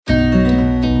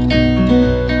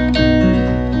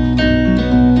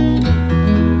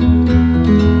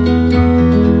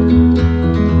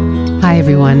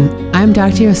everyone. I'm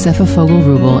Dr. Yosefa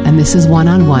Fogel-Rubel, and this is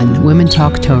One-on-One Women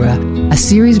Talk Torah, a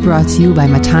series brought to you by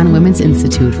Matan Women's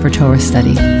Institute for Torah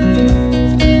Study.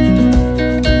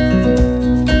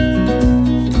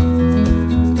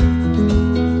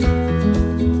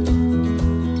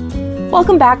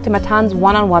 Welcome back to Matan's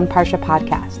One-on-One Parsha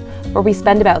podcast, where we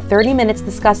spend about 30 minutes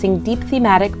discussing deep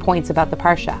thematic points about the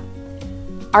Parsha.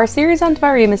 Our series on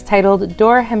Devarim is titled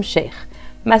Dor Hemshech,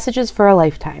 Messages for a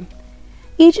Lifetime.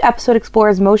 Each episode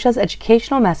explores Moshe's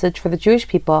educational message for the Jewish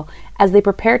people as they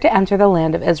prepare to enter the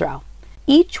land of Israel.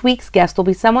 Each week's guest will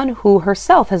be someone who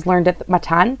herself has learned at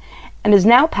Matan and is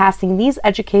now passing these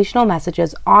educational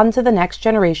messages on to the next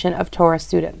generation of Torah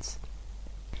students.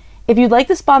 If you'd like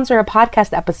to sponsor a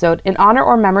podcast episode in honor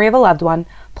or memory of a loved one,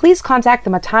 please contact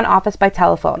the Matan office by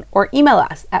telephone or email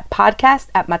us at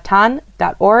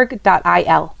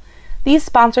podcast@matan.org.il. These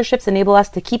sponsorships enable us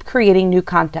to keep creating new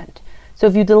content. So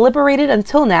if you deliberated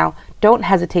until now, don't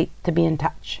hesitate to be in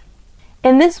touch.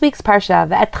 In this week's Parsha,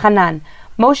 V'et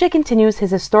Moshe continues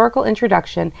his historical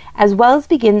introduction as well as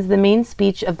begins the main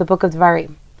speech of the book of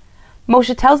Devarim.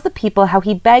 Moshe tells the people how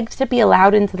he begged to be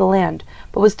allowed into the land,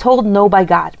 but was told no by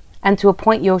God, and to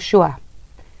appoint Yoshua.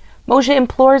 Moshe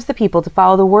implores the people to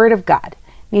follow the word of God,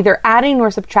 neither adding nor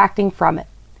subtracting from it.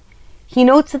 He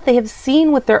notes that they have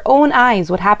seen with their own eyes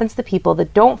what happens to people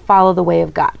that don't follow the way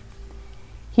of God.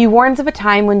 He warns of a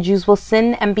time when Jews will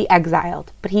sin and be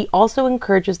exiled, but he also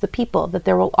encourages the people that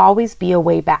there will always be a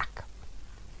way back.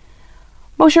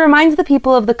 Moshe reminds the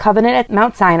people of the covenant at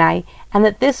Mount Sinai and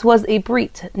that this was a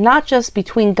brit, not just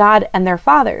between God and their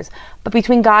fathers, but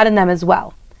between God and them as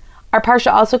well. Our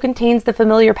Parsha also contains the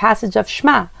familiar passage of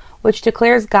Shema, which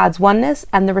declares God's oneness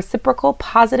and the reciprocal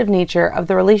positive nature of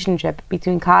the relationship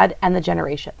between God and the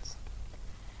generations.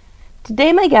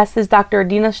 Today my guest is Dr.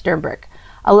 Adina Sternberg,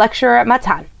 a lecturer at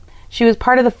Matan. She was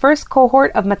part of the first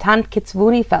cohort of Matan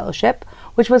Kitzvuni Fellowship,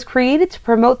 which was created to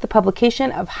promote the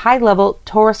publication of high-level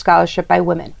Torah scholarship by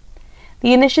women.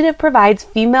 The initiative provides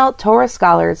female Torah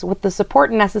scholars with the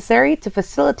support necessary to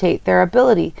facilitate their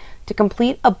ability to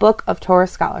complete a book of Torah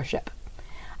scholarship.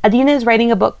 Adina is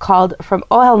writing a book called From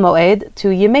Ohel Moed to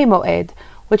Yemei Moed,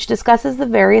 which discusses the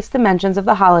various dimensions of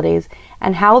the holidays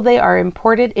and how they are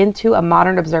imported into a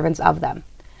modern observance of them.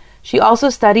 She also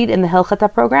studied in the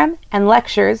Hilchata program and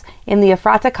lectures in the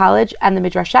Ephrata College and the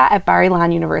Midrasha at Bar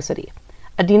Ilan University.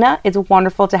 Adina, it's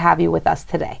wonderful to have you with us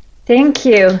today. Thank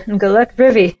you, and good luck,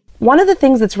 Rivi. One of the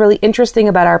things that's really interesting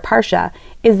about our Parsha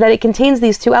is that it contains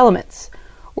these two elements.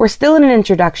 We're still in an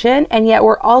introduction, and yet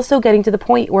we're also getting to the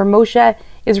point where Moshe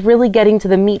is really getting to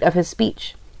the meat of his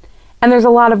speech. And there's a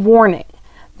lot of warning.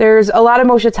 There's a lot of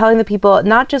Moshe telling the people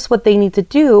not just what they need to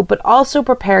do, but also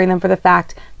preparing them for the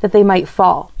fact that they might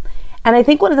fall. And I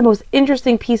think one of the most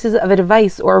interesting pieces of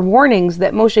advice or warnings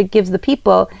that Moshe gives the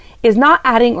people is not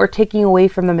adding or taking away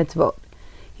from the mitzvot.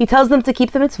 He tells them to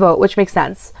keep the mitzvot, which makes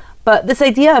sense. But this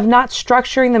idea of not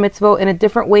structuring the mitzvot in a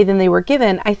different way than they were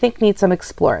given, I think needs some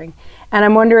exploring. And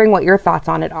I'm wondering what your thoughts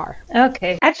on it are.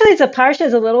 Okay. Actually, the Parsha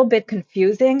is a little bit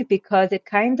confusing because it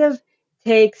kind of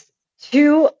takes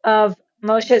two of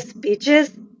Moshe's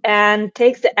speeches and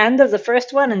takes the end of the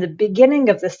first one and the beginning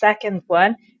of the second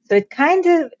one. So it kind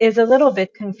of is a little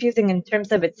bit confusing in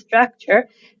terms of its structure.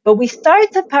 But we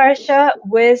start the Parsha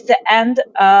with the end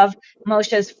of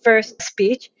Moshe's first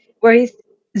speech, where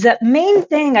the main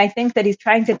thing I think that he's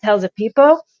trying to tell the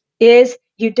people is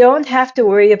you don't have to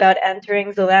worry about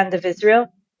entering the land of Israel.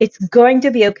 It's going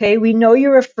to be okay. We know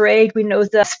you're afraid. We know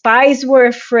the spies were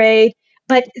afraid.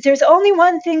 But there's only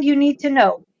one thing you need to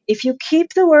know. If you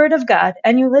keep the word of God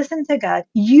and you listen to God,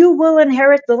 you will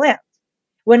inherit the land.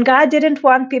 When God didn't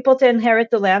want people to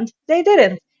inherit the land, they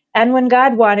didn't. And when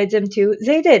God wanted them to,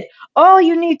 they did. All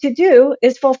you need to do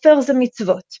is fulfill the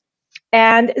mitzvot.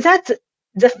 And that's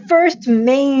the first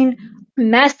main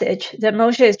message that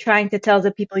Moshe is trying to tell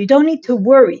the people. You don't need to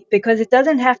worry because it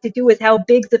doesn't have to do with how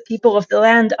big the people of the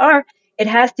land are. It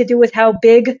has to do with how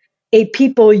big a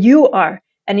people you are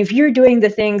and if you're doing the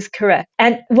things correct.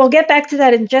 And we'll get back to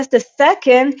that in just a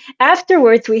second.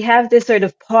 Afterwards, we have this sort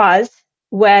of pause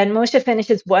when Moshe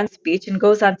finishes one speech and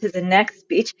goes on to the next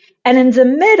speech. And in the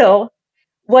middle,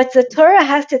 what the Torah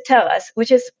has to tell us,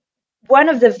 which is one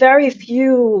of the very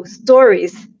few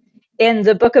stories in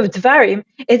the book of Devarim,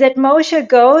 is that Moshe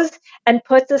goes and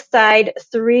puts aside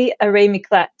 3 arei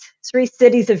miklat, 3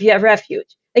 cities of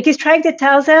refuge. Like he's trying to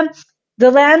tell them,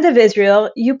 the land of Israel,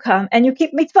 you come and you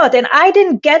keep mitzvot. And I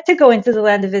didn't get to go into the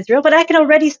land of Israel, but I can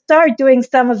already start doing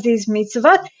some of these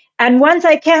mitzvot. And once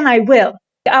I can, I will.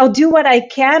 I'll do what I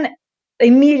can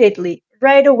immediately,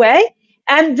 right away.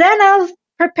 And then I'll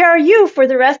prepare you for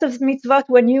the rest of the mitzvot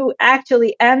when you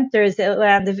actually enter the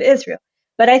land of Israel.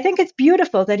 But I think it's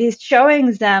beautiful that he's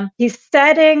showing them, he's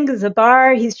setting the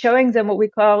bar, he's showing them what we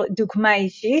call dukma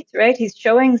ishit, right? He's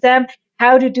showing them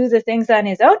how to do the things on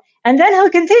his own. And then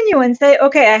he'll continue and say,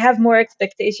 okay, I have more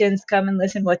expectations. Come and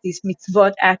listen what these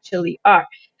mitzvot actually are.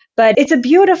 But it's a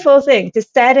beautiful thing to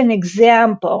set an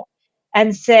example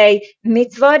and say,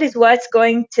 mitzvot is what's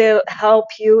going to help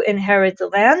you inherit the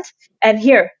land. And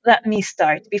here, let me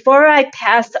start. Before I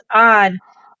pass on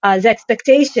the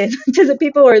expectation to the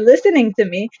people who are listening to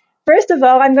me, first of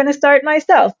all, I'm going to start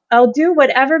myself. I'll do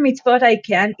whatever mitzvot I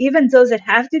can, even those that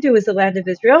have to do with the land of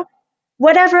Israel,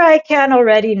 whatever I can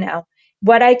already now.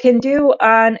 What I can do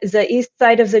on the east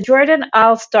side of the Jordan,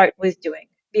 I'll start with doing.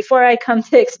 Before I come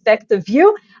to expect of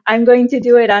you, I'm going to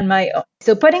do it on my own.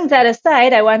 So putting that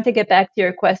aside, I want to get back to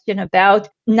your question about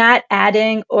not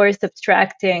adding or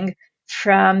subtracting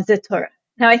from the Torah.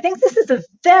 Now, I think this is a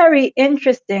very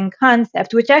interesting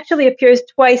concept, which actually appears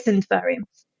twice in Devarim.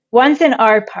 Once in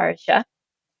our Parsha,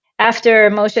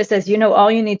 after Moshe says, all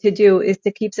you need to do is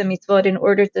to keep some mitzvot in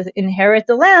order to inherit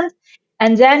the land.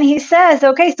 And then he says,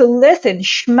 okay, so listen,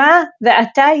 Shema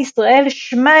ve'ata Yisrael,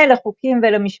 Shema el hachukim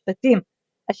ve'el hamishpatim,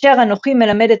 asher anochi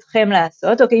melamed etchem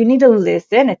la'asot. Okay, you need to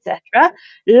listen, etc.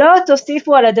 Lo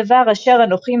tosifu al hadavar asher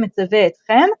anochi metzaveh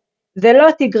etchem,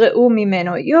 ve'lo tigreu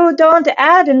mimeno. You don't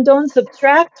add and don't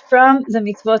subtract from the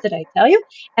mitzvot that I tell you.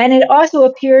 And it also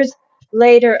appears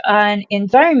later on in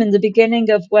Devarim, in the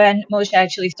beginning of when Moshe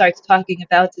actually starts talking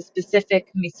about the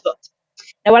specific mitzvot.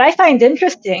 Now, what I find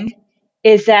interesting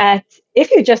is that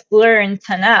if you just learn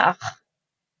Tanakh,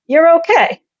 you're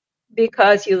okay.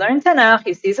 Because you learn Tanakh,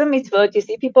 you see some mitzvot, you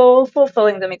see people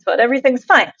fulfilling the mitzvot, everything's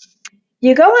fine.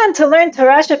 You go on to learn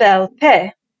Torah Sheba'al Peh,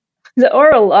 the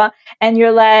oral law, and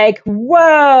you're like,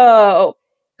 whoa,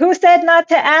 who said not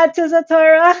to add to the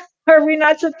Torah? Are we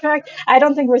not subtracting? I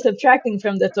don't think we're subtracting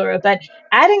from the Torah, but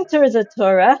adding to the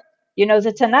Torah,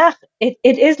 the Tanakh, it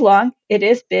is long, it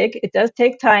is big, it does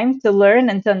take time to learn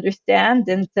and to understand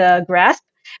and to grasp,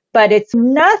 but it's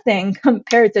nothing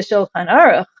compared to Shulchan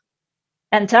Aruch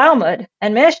and Talmud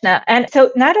and Mishnah. And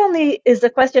so not only is the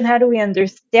question, how do we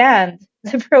understand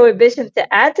the prohibition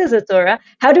to add to the Torah,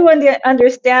 how do we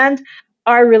understand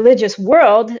our religious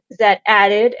world that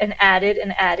added and added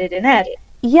and added and added?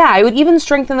 Yeah, I would even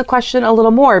strengthen the question a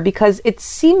little more, because it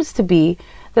seems to be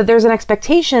that there's an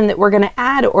expectation that we're going to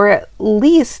add, or at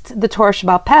least the Torah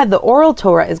Sheba'al Peh, the oral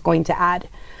Torah, is going to add.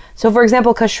 So for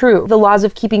example, kashrut, the laws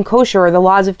of keeping kosher or the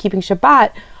laws of keeping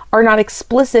Shabbat are not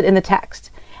explicit in the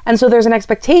text. And so there's an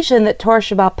expectation that Torah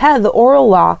Sheba'al Peh, the oral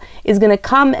law, is going to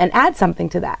come and add something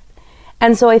to that.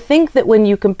 And so I think that when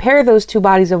you compare those two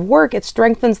bodies of work, it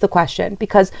strengthens the question,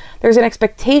 because there's an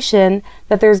expectation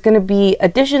that there's going to be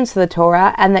additions to the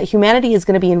Torah and that humanity is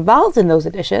going to be involved in those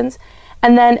additions.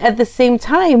 And then at the same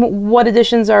time, what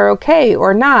additions are okay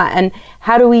or not? And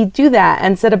how do we do that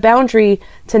and set a boundary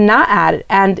to not add?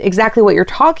 And exactly what you're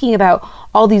talking about,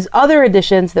 all these other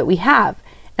additions that we have.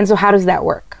 And so how does that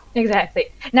work? Exactly.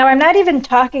 Now, I'm not even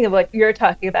talking about what you're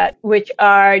talking about, which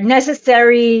are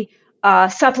necessary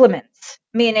supplements,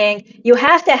 meaning you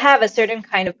have to have a certain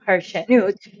kind of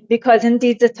parshanut, because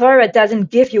indeed the Torah doesn't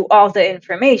give you all the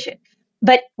information.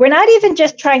 But we're not even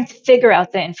just trying to figure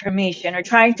out the information or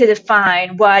trying to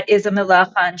define what is a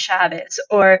melacha on Shabbos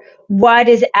or what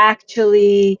is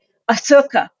actually a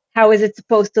sukkah. How is it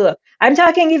supposed to look? I'm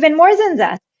talking even more than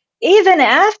that. Even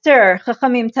after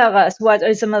Chachamim tell us what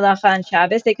is a melacha on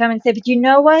Shabbos, they come and say, but you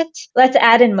know what? Let's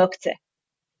add in muktzeh.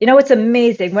 You know, it's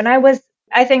amazing. When I was,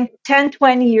 I think, 10,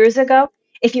 20 years ago,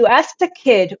 if you asked a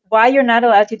kid why you're not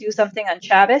allowed to do something on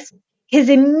Shabbos, his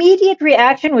immediate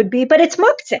reaction would be, but it's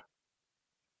muktzeh.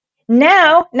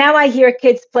 Now I hear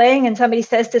kids playing and somebody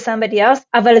says to somebody else,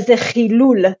 aval ze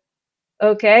chilul.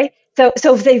 Okay?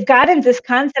 So they've gotten this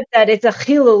concept that it's a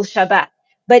chilul Shabbat.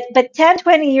 But 10,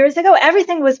 20 years ago,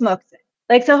 everything was muktzeh.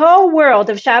 Like the whole world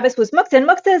of Shabbos was muktzeh. And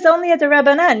muktzeh is only at the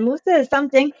Rabbanan. Muktzeh is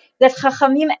something that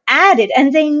Chachamim added.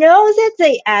 And they know that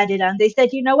they added on. They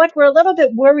said, you know what? We're a little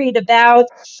bit worried about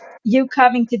you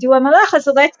coming to do a malacha,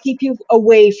 so let's keep you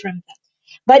away from that.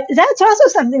 But that's also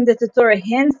something that the Torah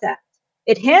hints at.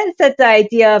 It hints at the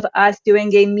idea of us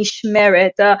doing a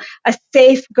mishmeret, a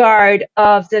safeguard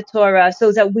of the Torah,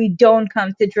 so that we don't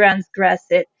come to transgress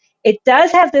it. It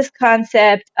does have this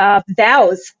concept of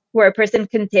vows, where a person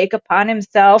can take upon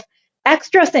himself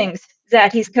extra things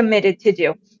that he's committed to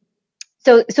do.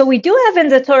 So we do have in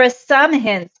the Torah some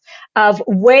hints of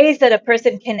ways that a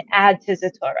person can add to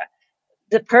the Torah,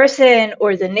 the person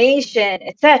or the nation,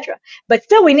 etc. But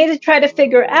still, we need to try to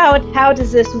figure out how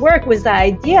does this work with the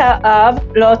idea of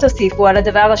lo tosifu al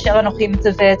hadavar asher anochi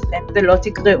metzaveh etchem ve'lo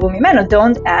tigreu mimeno.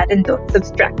 Don't add and don't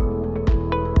subtract.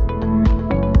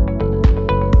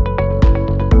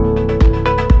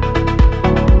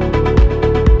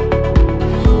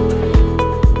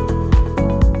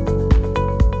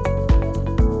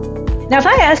 Now, if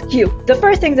I ask you, the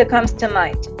first thing that comes to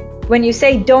mind when you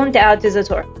say don't add to the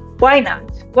Torah, why not?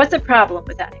 What's the problem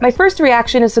with that? My first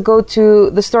reaction is to go to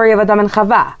the story of Adam and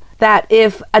Chava, that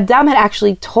if Adam had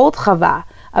actually told Chava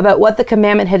about what the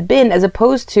commandment had been, as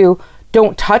opposed to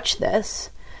don't touch this,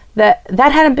 that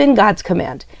hadn't been God's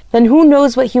command, then who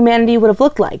knows what humanity would have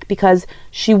looked like, because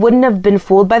she wouldn't have been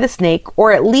fooled by the snake,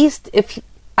 or at least if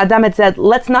Adam had said,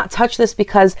 let's not touch this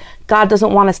because God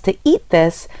doesn't want us to eat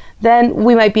this, then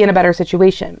we might be in a better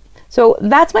situation. So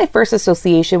that's my first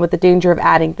association with the danger of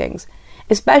adding things,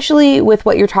 especially with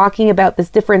what you're talking about, this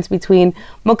difference between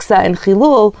muksa and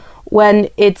chilul, when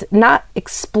it's not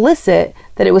explicit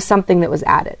that it was something that was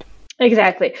added.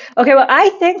 Exactly. Okay, well, I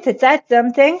think that that's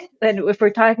something, and if we're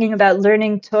talking about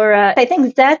learning Torah, I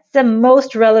think that's the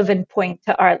most relevant point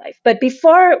to our life. But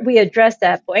before we address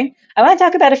that point, I want to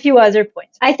talk about a few other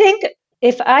points. I think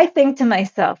if I think to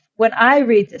myself, when I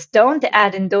read this, don't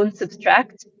add and don't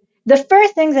subtract, the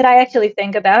first thing that I actually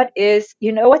think about is,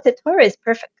 you know what? The Torah is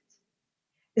perfect.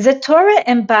 The Torah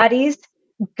embodies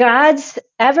God's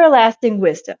everlasting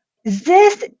wisdom.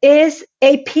 This is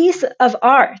a piece of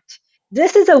art.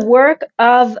 This is a work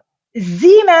of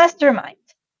the mastermind.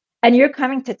 And you're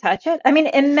coming to touch it? I mean,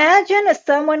 imagine if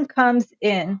someone comes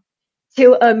in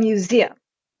to a museum,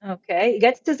 okay,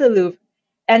 gets to the Louvre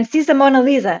and sees the Mona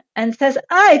Lisa and says,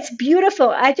 it's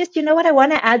beautiful. You know what? I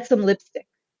want to add some lipstick.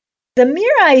 The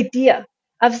mere idea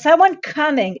of someone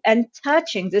coming and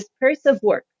touching this piece of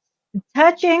work,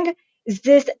 touching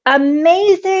this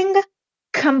amazing,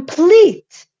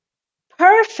 complete,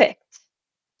 perfect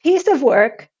piece of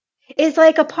work is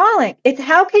like appalling. It's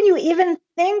how can you even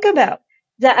think about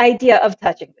the idea of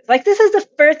touching this? Like, this is the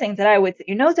first thing that I would say.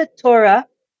 You know, the Torah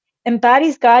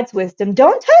embodies God's wisdom.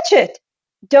 Don't touch it.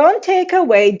 Don't take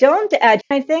away. Don't add.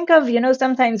 I think of,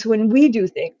 sometimes when we do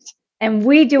things and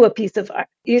we do a piece of art.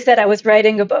 You said I was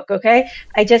writing a book, okay?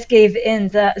 I just gave in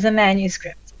the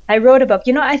manuscript. I wrote a book.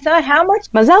 I thought how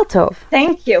much... Mazal tov.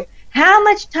 Thank you. How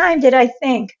much time did I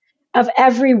think of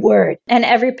every word and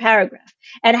every paragraph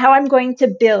and how I'm going to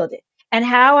build it and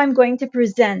how I'm going to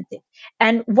present it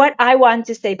and what I want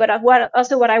to say, but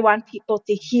what I want people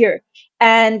to hear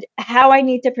and how I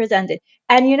need to present it.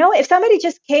 And, if somebody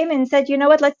just came and said, you know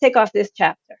what, let's take off this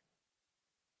chapter.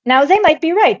 Now, they might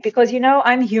be right because,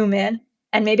 I'm human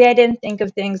and maybe I didn't think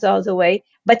of things all the way.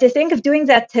 But to think of doing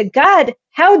that to God,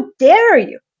 how dare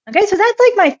you? Okay, so that's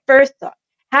like my first thought.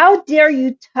 How dare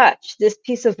you touch this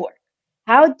piece of work?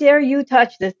 How dare you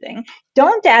touch this thing?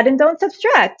 Don't add and don't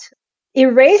subtract.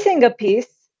 Erasing a piece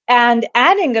and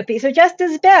adding a piece are just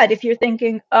as bad if you're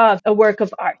thinking of a work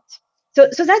of art. So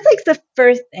that's like the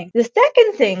first thing. The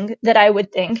second thing that I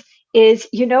would think is,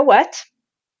 you know what?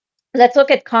 Let's look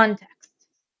at context.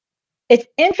 It's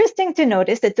interesting to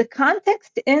notice that the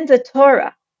context in the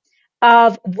Torah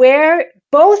of where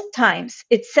both times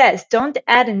it says don't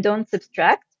add and don't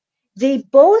subtract, they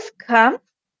both come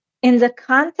in the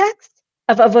context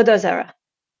of Avodah Zarah,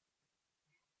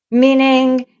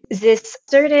 meaning this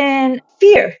certain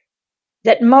fear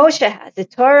that Moshe has, the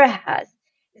Torah has,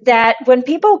 that when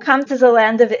people come to the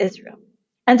land of Israel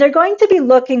and they're going to be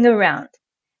looking around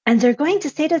and they're going to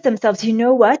say to themselves, you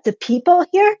know what, the people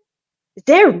here,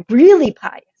 they're really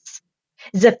pious.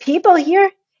 The people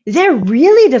here, they're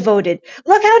really devoted.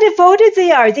 Look how devoted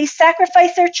they are. They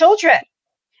sacrifice their children.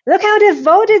 Look how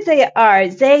devoted they are.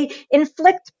 They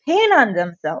inflict pain on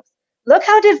themselves. Look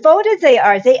how devoted they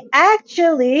are. They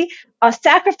actually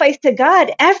sacrifice to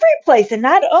God every place and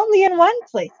not only in one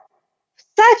place.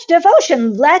 Such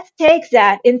devotion. Let's take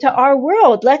that into our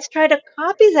world. Let's try to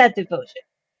copy that devotion.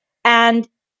 And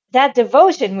that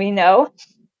devotion, we know,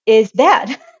 is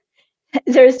bad.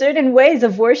 There are certain ways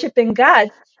of worshiping God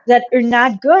that are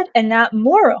not good and not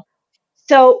moral.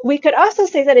 So we could also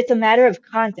say that it's a matter of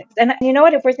context. And you know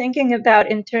what, if we're thinking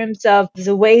about in terms of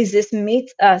the ways this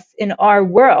meets us in our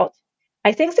world,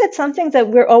 I think that's something that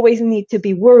we always need to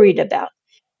be worried about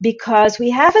because we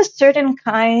have a certain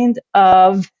kind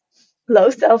of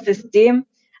low self-esteem,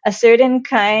 a certain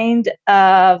kind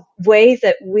of way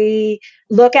that we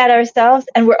look at ourselves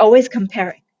and we're always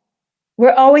comparing.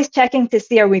 We're always checking to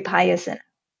see, are we pious enough?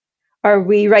 Are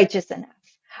we righteous enough?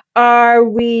 Are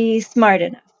we smart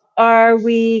enough?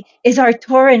 Is our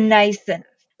Torah nice enough?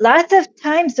 Lots of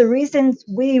times the reasons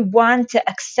we want to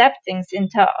accept things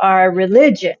into our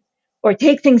religion or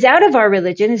take things out of our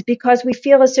religion is because we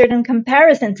feel a certain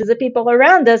comparison to the people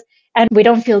around us and we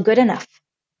don't feel good enough.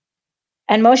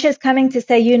 And Moshe is coming to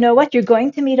say, you know what? You're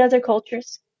going to meet other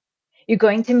cultures. You're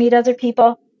going to meet other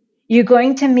people. You're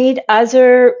going to meet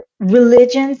other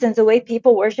religions and the way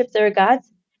people worship their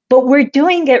gods. But we're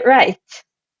doing it right.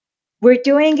 We're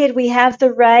doing it. We have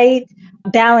the right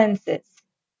balances.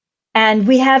 And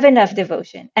we have enough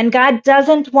devotion. And God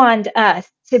doesn't want us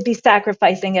to be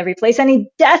sacrificing every place. And he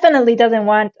definitely doesn't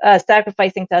want us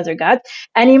sacrificing to other gods.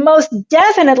 And he most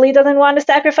definitely doesn't want us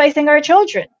sacrificing our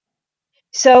children.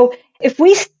 So if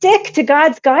we stick to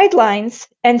God's guidelines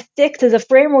and stick to the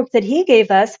framework that he gave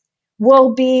us,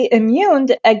 we'll be immune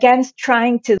against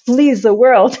trying to please the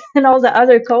world and all the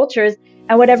other cultures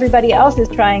and what everybody else is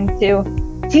trying to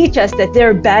teach us that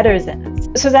they're better than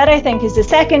us. So that, I think, is the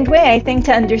second way, I think,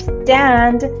 to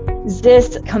understand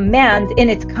this command in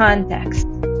its context.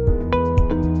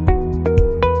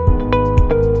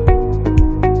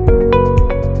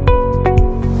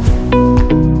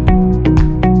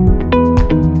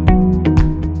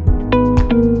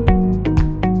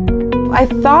 I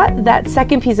thought that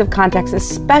second piece of context,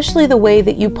 especially the way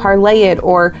that you parlay it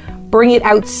or bring it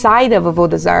outside of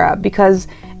Avodah Zarah, because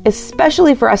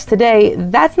especially for us today,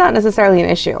 that's not necessarily an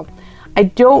issue. I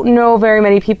don't know very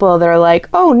many people that are like,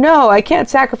 oh no, I can't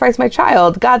sacrifice my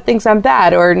child. God thinks I'm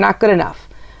bad or not good enough.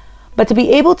 But to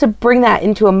be able to bring that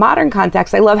into a modern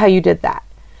context, I love how you did that.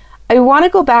 I want to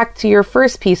go back to your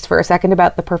first piece for a second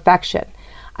about the perfection.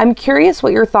 I'm curious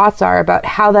what your thoughts are about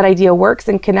how that idea works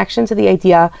in connection to the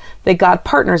idea that God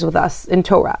partners with us in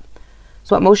Torah.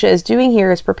 So what Moshe is doing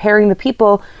here is preparing the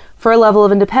people for a level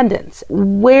of independence.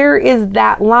 Where is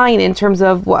that line in terms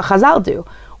of what Chazal do?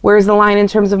 Where is the line in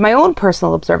terms of my own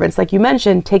personal observance? Like you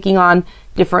mentioned, taking on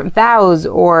different vows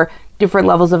or different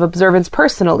levels of observance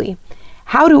personally.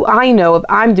 How do I know if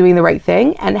I'm doing the right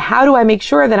thing? And how do I make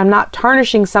sure that I'm not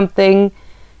tarnishing something?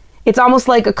 It's almost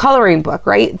like a coloring book,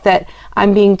 right? That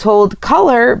I'm being told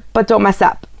color, but don't mess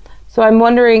up. So I'm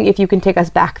wondering if you can take us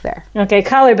back there. Okay,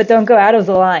 color, but don't go out of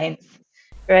the lines,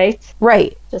 right?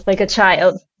 Right. Just like a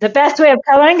child. The best way of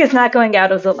coloring is not going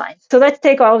out of the lines. So let's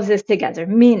take all of this together,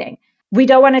 meaning we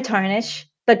don't want to tarnish,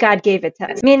 but God gave it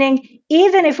to us. Meaning,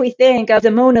 even if we think of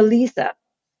the Mona Lisa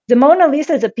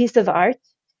is a piece of art,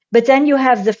 but then you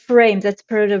have the frame that's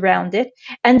put around it,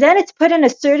 and then it's put in a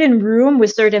certain room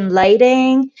with certain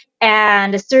lighting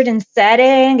and a certain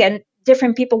setting, and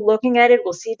different people looking at it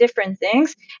will see different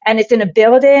things, and it's in a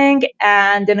building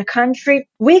and in a country.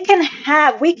 We can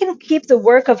keep the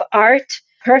work of art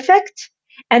perfect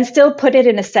and still put it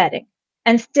in a setting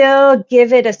and still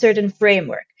give it a certain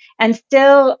framework and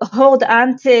still hold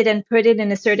on to it and put it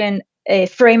in a certain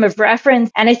frame of reference.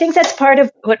 And I think that's part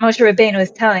of what Moshe Rabbeinu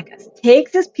is telling us.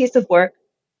 Take this work,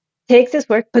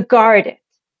 but guard it.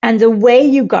 And the way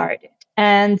you guard it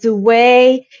and the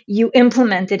way you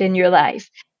implement it in your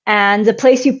life and the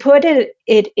place you put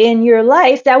it in your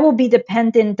life, that will be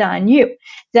dependent on you.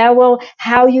 That will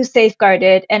how you safeguard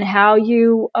it and how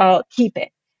you keep it.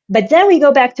 But then we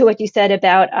go back to what you said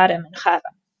about Adam and Chava.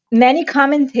 Many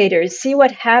commentators see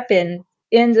what happened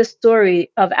in the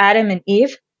story of Adam and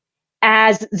Eve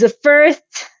as the first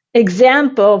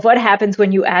example of what happens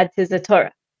when you add to the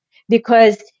Torah.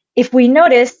 Because if we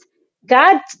notice,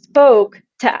 God spoke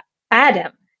to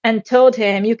Adam and told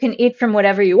him, you can eat from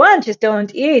whatever you want, just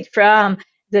don't eat from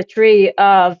the tree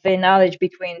of the knowledge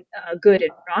between good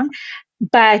and wrong.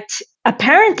 But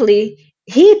apparently,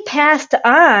 he passed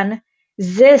on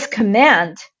this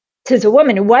command to the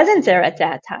woman who wasn't there at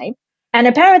that time, and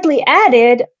apparently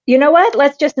added, you know what,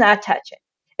 let's just not touch it.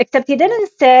 Except he didn't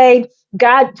say,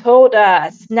 God told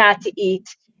us not to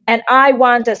eat, and I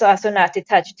want us also not to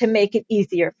touch to make it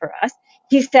easier for us.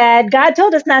 He said, God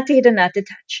told us not to eat and not to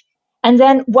touch. And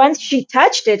then once she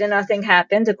touched it and nothing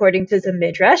happened, according to the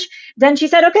Midrash, then she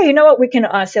said, okay, you know what, we can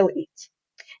also eat.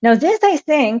 Now, this, I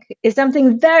think, is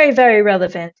something very, very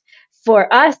relevant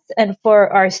for us and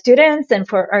for our students and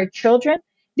for our children,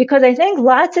 because I think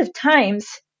lots of times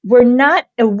we're not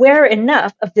aware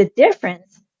enough of the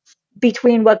difference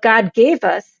between what God gave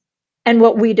us and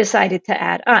what we decided to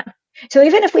add on. So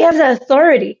even if we have the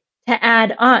authority to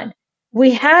add on,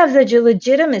 we have the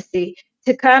legitimacy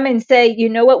to come and say, you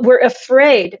know what, we're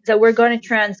afraid that we're going to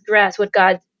transgress what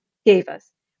God gave us.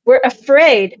 We're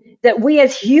afraid that we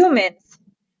as humans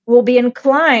will be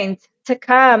inclined to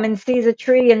come and see the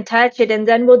tree and touch it, and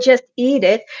then we'll just eat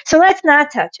it. So let's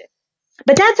not touch it.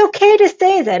 But that's okay to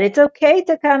say that. It's okay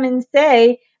to come and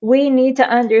say, we need to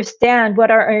understand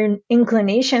what our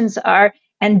inclinations are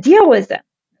and deal with them.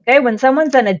 Okay? When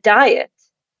someone's on a diet,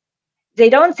 they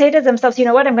don't say to themselves, you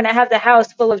know what, I'm going to have the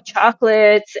house full of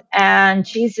chocolates and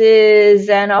cheeses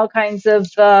and all kinds of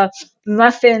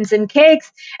muffins and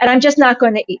cakes, and I'm just not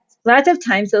going to eat. Lots of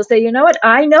times they'll say, you know what,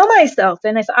 I know myself,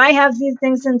 and if I have these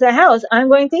things in the house, I'm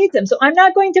going to eat them, so I'm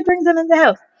not going to bring them in the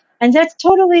house. And that's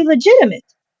totally legitimate.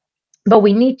 But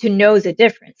we need to know the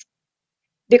difference.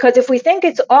 Because if we think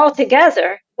it's all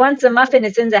together, once a muffin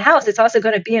is in the house, it's also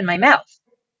going to be in my mouth.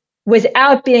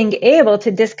 without being able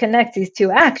to disconnect these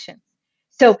two actions.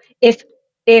 So if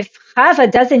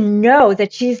Chava doesn't know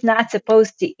that she's not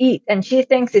supposed to eat and she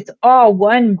thinks it's all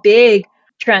one big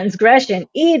transgression,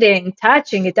 eating,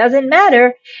 touching, it doesn't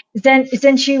matter,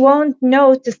 then she won't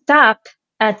know to stop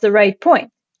at the right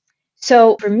point.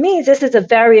 So for me, this is a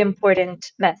very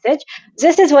important message.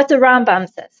 This is what the Rambam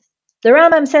says. The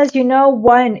Rambam says,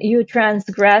 when you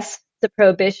transgress the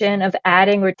prohibition of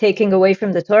adding or taking away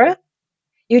from the Torah,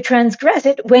 you transgress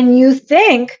it when you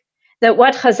think that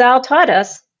what Chazal taught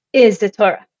us is the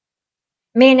Torah.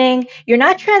 Meaning, you're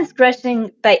not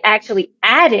transgressing by actually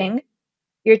adding,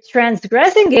 you're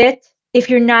transgressing it if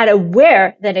you're not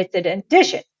aware that it's an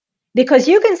addition. Because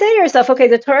you can say to yourself, okay,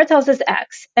 the Torah tells us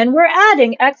X, and we're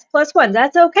adding X plus 1.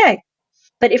 That's okay.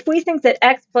 But if we think that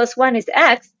X plus 1 is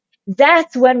X,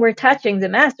 that's when we're touching the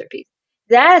masterpiece.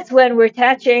 That's when we're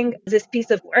touching this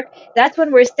piece of work. That's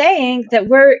when we're saying that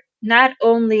we're not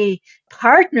only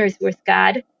partners with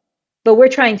God, but we're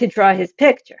trying to draw his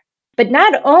picture. But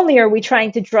not only are we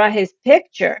trying to draw his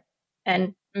picture,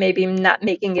 and maybe not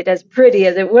making it as pretty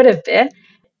as it would have been,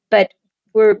 but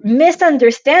we're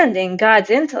misunderstanding God's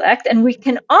intellect, and we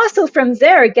can also from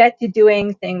there get to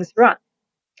doing things wrong.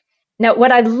 Now,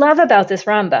 what I love about this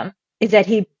Rambam is that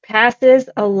he passes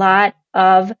a lot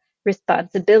of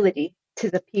responsibility to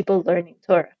the people learning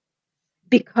Torah.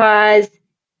 Because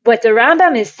what the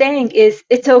Rambam is saying is,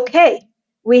 it's okay.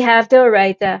 We have the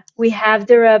Oraita, we have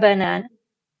the Rabbanan,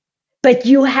 but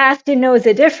you have to know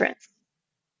the difference.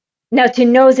 Now, to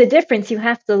know the difference, you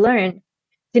have to learn.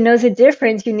 To know the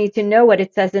difference, you need to know what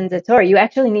it says in the Torah. You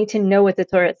actually need to know what the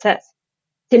Torah says.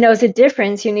 To know the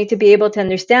difference, you need to be able to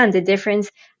understand the difference.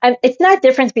 It's not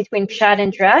difference between Pshat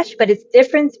and Drash, but it's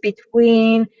difference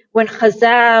between when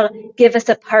Chazal give us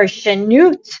a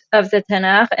parshanut of the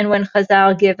Tanakh and when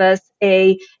Chazal give us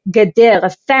a gader, a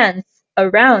fence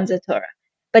around the Torah.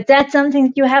 But that's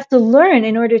something you have to learn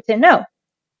in order to know.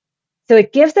 So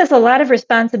it gives us a lot of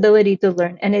responsibility to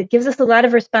learn, and it gives us a lot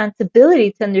of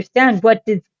responsibility to understand what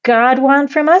does God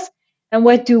want from us and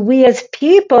what do we as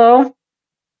people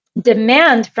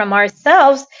demand from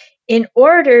ourselves in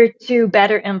order to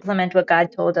better implement what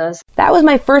God told us. That was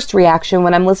my first reaction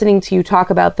when I'm listening to you talk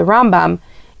about the Rambam,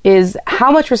 is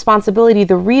how much responsibility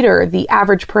the reader, the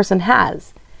average person,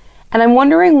 has. And I'm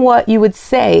wondering what you would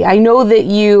say. I know that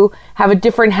you have a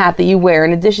different hat that you wear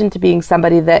in addition to being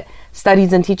somebody that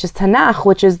studies and teaches Tanakh,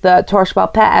 which is the Torah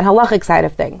Sheba'al Peh and halachic side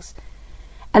of things.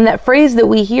 And that phrase that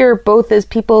we hear both as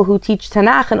people who teach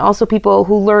Tanakh and also people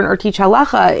who learn or teach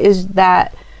halacha is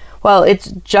that, well, it's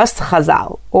just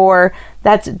Chazal, or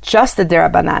that's just the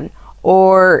Derabanan,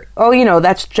 or,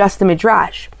 that's just the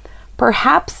Midrash.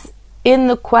 Perhaps in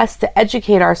the quest to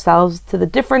educate ourselves to the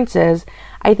differences,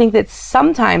 I think that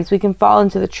sometimes we can fall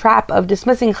into the trap of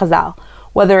dismissing Chazal,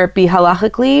 whether it be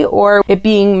halachically or it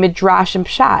being Midrash and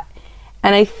Pshat.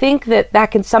 And I think that that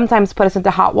can sometimes put us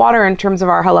into hot water in terms of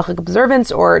our halachic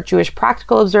observance or Jewish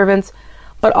practical observance,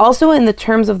 but also in the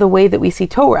terms of the way that we see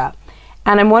Torah.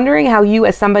 And I'm wondering how you,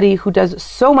 as somebody who does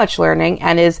so much learning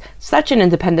and is such an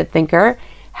independent thinker,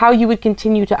 how you would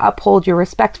continue to uphold your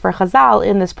respect for Chazal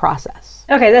in this process.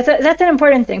 Okay, that's an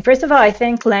important thing. First of all, I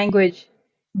think language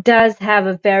does have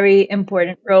a very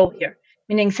important role here.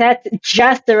 Meaning that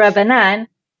just the Rabbanan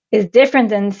is different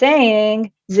than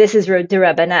saying this is the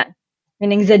Rabbanan.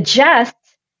 Meaning the just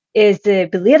is the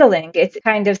belittling. It's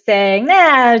kind of saying,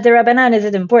 the Rabbanan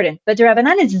isn't important. But the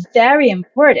Rabbanan is very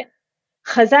important.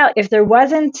 Chazal, if there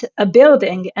wasn't a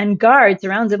building and guards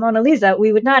around the Mona Lisa,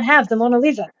 we would not have the Mona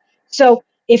Lisa. So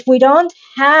if we don't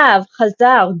have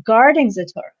Chazal guarding the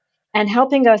Torah and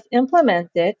helping us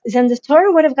implement it, then the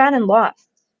Torah would have gotten lost.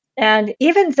 And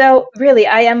even though really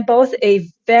I am both a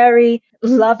very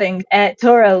loving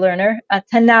Torah learner, a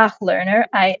Tanakh learner,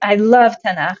 I love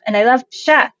Tanakh and I love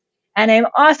Pshat. And I'm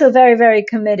also very, very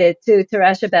committed to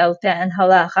Torah Sheba'al Peh and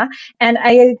Halacha. And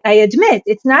I admit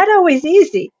it's not always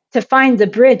easy to find the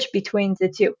bridge between the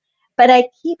two. But I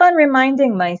keep on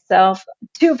reminding myself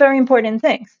two very important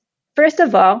things. First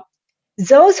of all,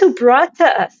 those who brought to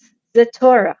us the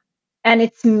Torah and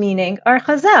its meaning are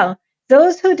Chazal.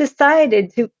 Those who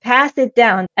decided to pass it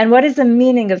down, and what is the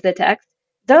meaning of the text,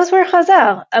 those were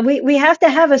Chazal. We have to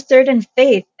have a certain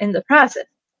faith in the process.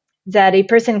 That a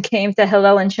person came to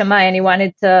Hillel and Shammai and he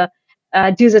wanted to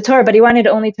do the Torah, but he wanted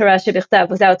only Torah Shebichtav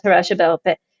without Torah Sheba'al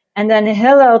Peh. And then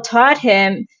Hillel taught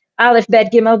him Aleph,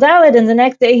 Bet, Gimel, Dalet, and the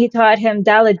next day he taught him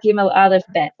Dalet, Gimel, Aleph,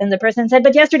 Bet. And the person said,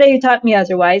 but yesterday you taught me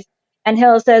otherwise. And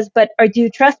Hillel says, but do you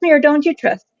trust me or don't you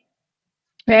trust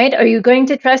me? Right? Are you going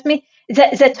to trust me?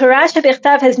 The Torah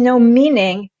Shebichtav has no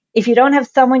meaning if you don't have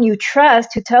someone you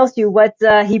trust who tells you what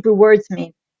the Hebrew words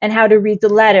mean. and how to read the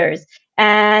letters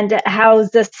and how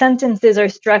the sentences are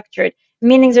structured.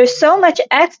 Meaning there's so much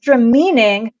extra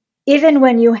meaning even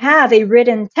when you have a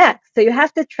written text. So you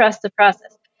have to trust the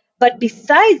process. But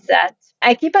besides that,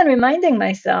 I keep on reminding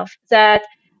myself that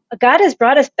God has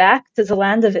brought us back to the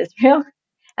land of Israel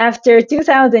after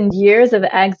 2,000 years of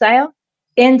exile.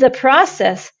 In the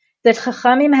process, that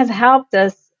Chachamim have helped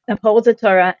us uphold the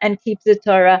Torah and keep the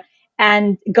Torah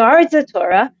and guard the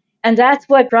Torah. And that's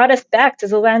what brought us back to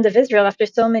the land of Israel after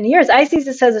so many years. I see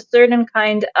this as a certain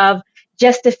kind of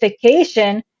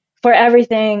justification for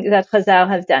everything that Chazal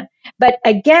have done. But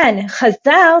again,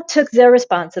 Chazal took their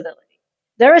responsibility.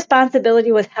 Their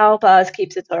responsibility was help us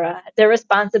keep the Torah. Their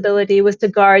responsibility was to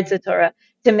guard the Torah,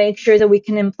 to make sure that we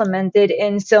can implement it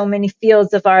in so many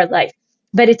fields of our life.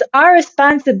 But it's our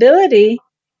responsibility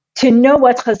to know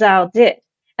what Chazal did.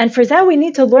 And for that, we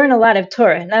need to learn a lot of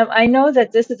Torah. Now, I know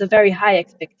that this is a very high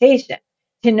expectation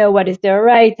to know what is the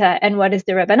Oraita and what is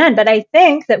the Rabbanan, but I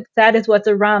think that that is what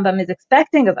the Rambam is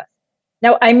expecting of us.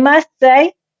 Now, I must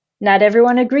say, not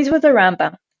everyone agrees with the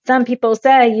Rambam. Some people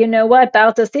say, you know what,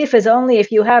 Baal Tosif is only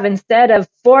if you have, instead of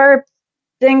 4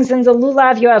 things in the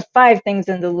lulav, you have 5 things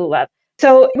in the lulav.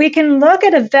 So we can look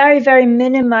at a very, very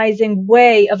minimizing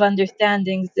way of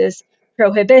understanding this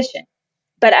prohibition.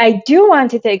 But I do want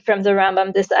to take from the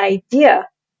Rambam this idea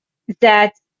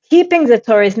that keeping the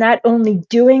Torah is not only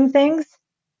doing things,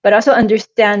 but also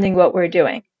understanding what we're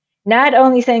doing. Not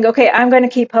only saying, okay, I'm going to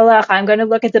keep halach, I'm going to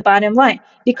look at the bottom line,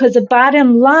 because the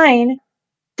bottom line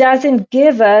doesn't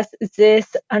give us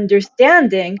this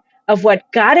understanding of what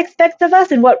God expects of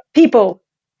us and what people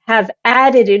have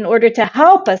added in order to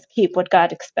help us keep what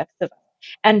God expects of us.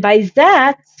 And by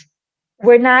that,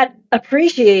 we're not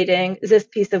appreciating this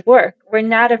piece of work. We're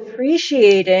not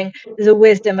appreciating the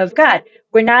wisdom of God.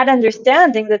 We're not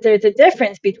understanding that there's a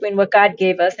difference between what God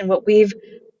gave us and what we've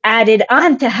added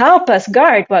on to help us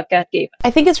guard what God gave us.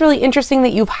 I think it's really interesting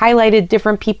that you've highlighted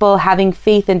different people having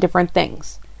faith in different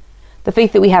things. The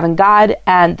faith that we have in God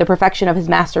and the perfection of his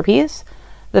masterpiece,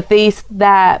 the faith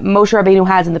that Moshe Rabbeinu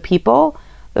has in the people,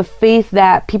 the faith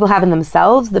that people have in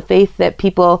themselves, the faith that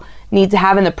people need to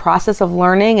have in the process of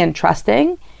learning and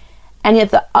trusting. And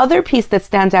yet the other piece that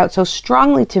stands out so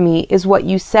strongly to me is what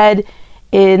you said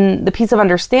in the piece of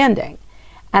understanding.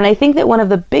 And I think that one of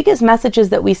the biggest messages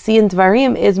that we see in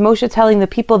Devarim is Moshe telling the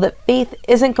people that faith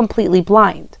isn't completely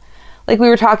blind. Like we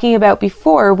were talking about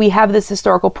before, we have this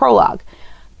historical prologue.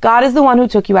 God is the one who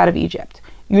took you out of Egypt.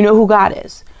 You know who God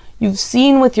is. You've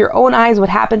seen with your own eyes what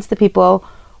happens to people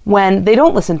when they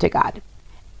don't listen to God.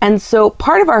 And so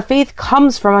part of our faith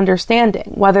comes from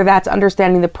understanding, whether that's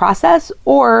understanding the process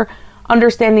or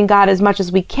understanding God as much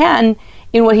as we can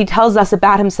in what he tells us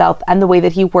about himself and the way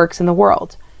that he works in the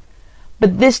world.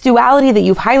 But this duality that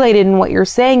you've highlighted in what you're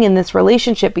saying in this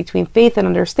relationship between faith and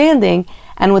understanding,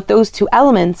 and with those two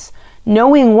elements,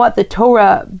 knowing what the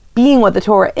Torah, being what the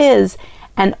Torah is,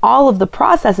 and all of the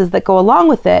processes that go along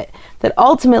with it, that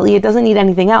ultimately it doesn't need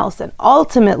anything else. And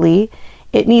ultimately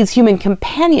it needs human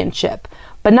companionship,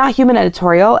 but not human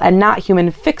editorial and not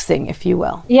human fixing, if you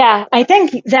will. Yeah, I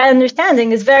think that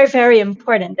understanding is very, very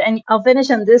important. And I'll finish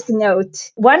on this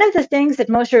note. One of the things that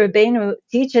Moshe Rabbeinu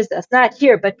teaches us, not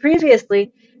here, but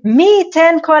previously, Mi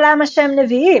ten kol am Hashem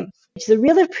neviim. It's the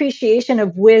real appreciation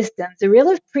of wisdom, the real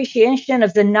appreciation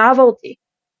of the novelty,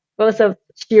 both of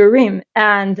shiurim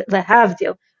and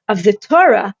lehavdil, of the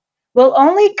Torah, will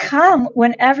only come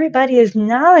when everybody is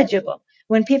knowledgeable,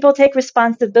 when people take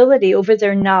responsibility over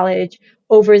their knowledge,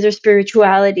 over their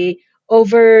spirituality,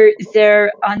 over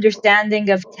their understanding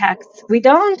of texts.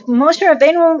 Moshe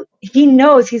Rabbeinu, he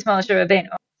knows he's Moshe Rabbeinu.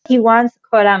 He wants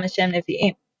Kol Am Hashem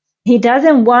Nevi'im. He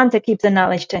doesn't want to keep the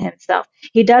knowledge to himself.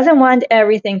 He doesn't want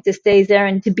everything to stay there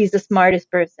and to be the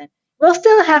smartest person. We'll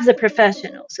still have the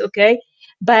professionals, okay?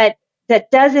 But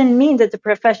that doesn't mean that the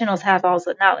professionals have all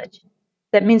the knowledge.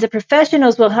 That means the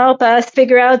professionals will help us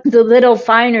figure out the little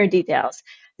finer details,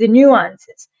 the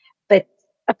nuances. But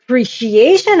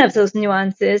appreciation of those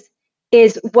nuances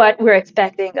is what we're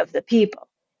expecting of the people.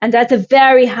 And that's a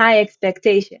very high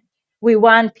expectation. We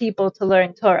want people to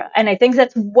learn Torah. And I think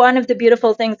that's one of the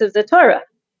beautiful things of the Torah,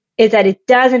 is that it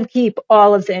doesn't keep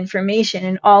all of the information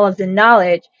and all of the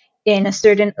knowledge in a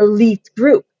certain elite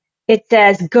group. It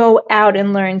says, go out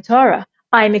and learn Torah.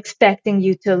 I'm expecting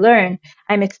you to learn.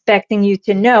 I'm expecting you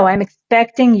to know. I'm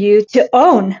expecting you to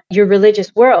own your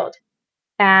religious world.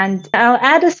 And I'll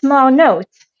add a small note.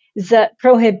 The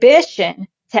prohibition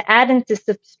to add and to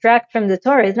subtract from the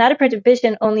Torah is not a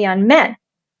prohibition only on men.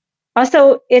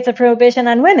 Also, it's a prohibition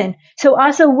on women. So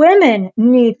also women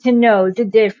need to know the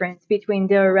difference between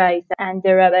the Oraita and the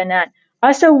Rabbanan.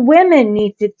 Also, women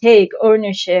need to take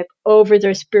ownership over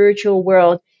their spiritual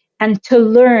world and to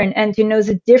learn and to know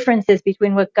the differences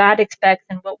between what God expects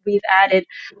and what we've added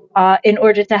in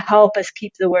order to help us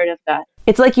keep the word of God.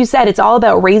 It's like you said, it's all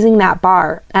about raising that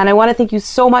bar. And I want to thank you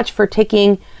so much for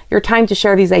taking your time to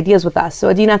share these ideas with us. So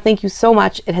Adina, thank you so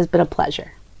much. It has been a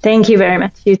pleasure. Thank you very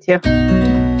much. You too.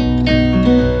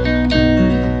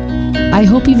 I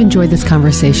hope you've enjoyed this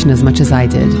conversation as much as I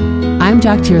did. I'm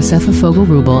Dr. Yosefa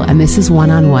Fogel-Rubel, and this is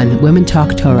One-on-One Women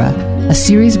Talk Torah, a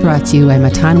series brought to you by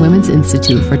Matan Women's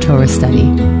Institute for Torah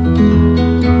Study.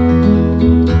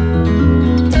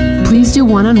 Please do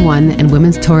One-on-One and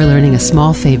Women's Torah Learning a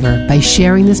small favor by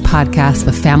sharing this podcast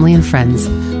with family and friends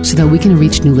so that we can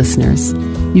reach new listeners.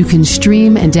 You can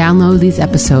stream and download these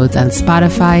episodes on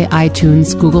Spotify,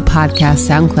 iTunes, Google Podcasts,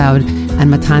 SoundCloud,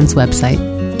 and Matan's website.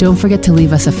 Don't forget to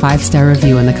leave us a 5-star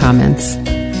review in the comments.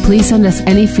 Please send us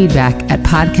any feedback at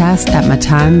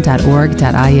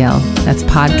podcast@matan.org.il. That's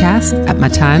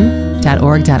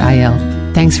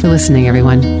podcast@matan.org.il. Thanks for listening,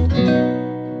 everyone.